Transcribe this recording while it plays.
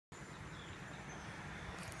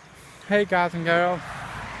Hey guys and girls,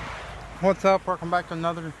 what's up? Welcome back to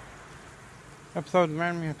another episode of the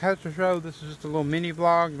Random Pastor Show. This is just a little mini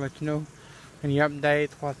vlog to let you know any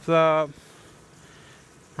updates, what's up.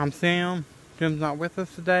 I'm Sam. Jim's not with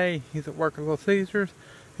us today. He's at work at Little Caesars.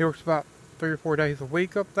 He works about 3 or 4 days a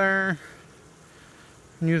week up there.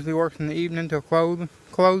 And usually works in the evening till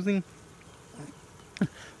closing.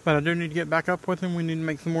 But I do need to get back up with him. We need to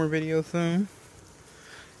make some more videos soon.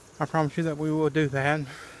 I promise you that we will do that.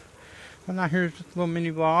 I'm not here, just a little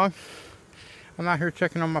mini vlog. I'm out here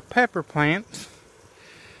checking on my pepper plants.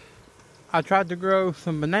 I tried to grow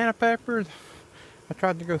some banana peppers. I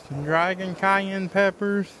tried to grow some dragon cayenne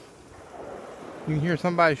peppers. You can hear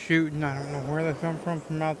somebody shooting. I don't know where they come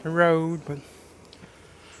from out the road, but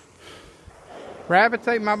rabbits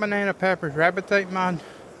ate my banana peppers. Rabbits ate my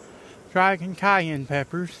dragon cayenne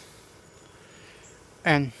peppers.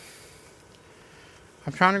 And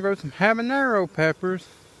I'm trying to grow some habanero peppers.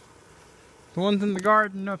 The ones in the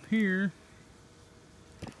garden up here,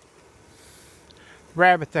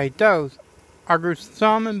 rabbits ate those. I grew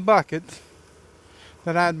some in buckets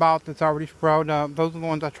that I had bought that's already sprouted up. Those are the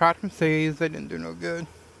ones I tried from seeds. They didn't do no good.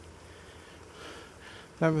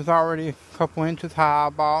 That was already a couple inches high I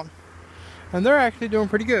bought. And they're actually doing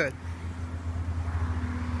pretty good.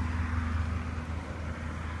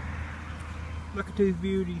 Look at these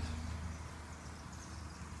beauties.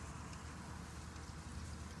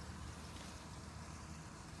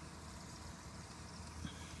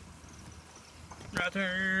 Right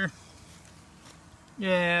there.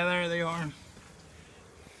 Yeah, there they are.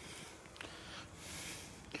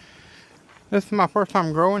 This is my first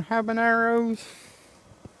time growing habaneros.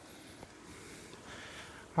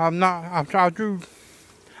 I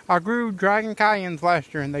grew dragon cayennes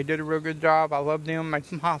last year and they did a real good job. I loved them, made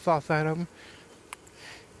some hot sauce out of them.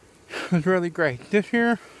 It was really great. This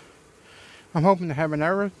year, I'm hoping the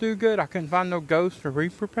habaneros do good. I couldn't find no ghost or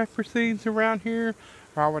reaper pepper seeds around here,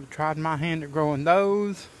 or I would have tried my hand at growing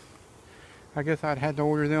those. I guess I'd had to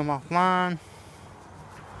order them offline.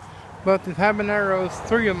 But the habaneros,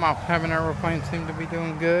 3 of my habanero plants seem to be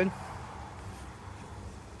doing good.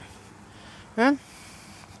 And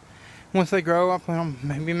once they grow, I'll plan on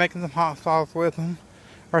maybe making some hot sauce with them,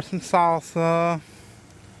 or some salsa,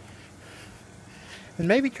 and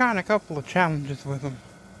maybe trying a couple of challenges with them.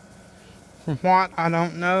 From what, I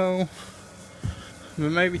don't know, but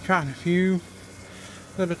maybe trying a few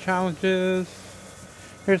little challenges.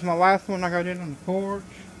 Here's my last one I got in on the porch.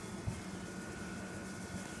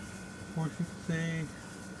 Of course you can see.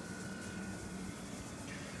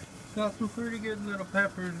 Got some pretty good little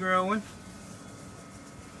peppers growing.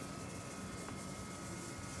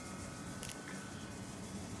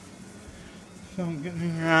 So I'm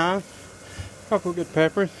getting around. A couple of good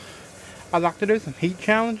peppers. I'd like to do some heat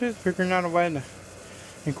challenges, figuring out a way to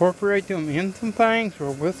incorporate them in some things,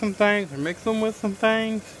 or with some things, or mix them with some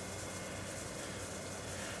things.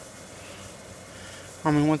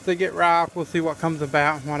 I mean, once they get ripe, we'll see what comes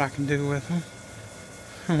about and what I can do with them,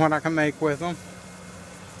 and what I can make with them.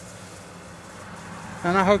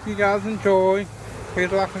 And I hope you guys enjoy. Please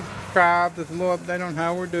like and subscribe. There's a little update on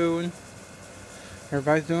how we're doing.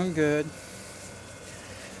 Everybody's doing good.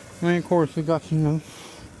 And of course, we got,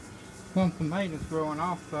 some tomatoes growing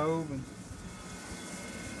also, but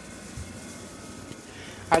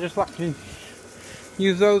I just like to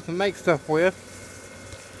use those to make stuff with.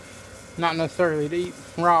 Not necessarily to eat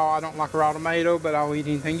raw. I don't like a raw tomato, but I'll eat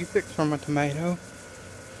anything you fix from a tomato.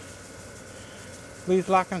 Please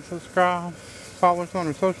like and subscribe. Follow us on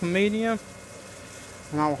our social media.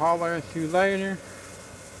 And I will holler at you later.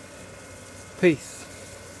 Peace.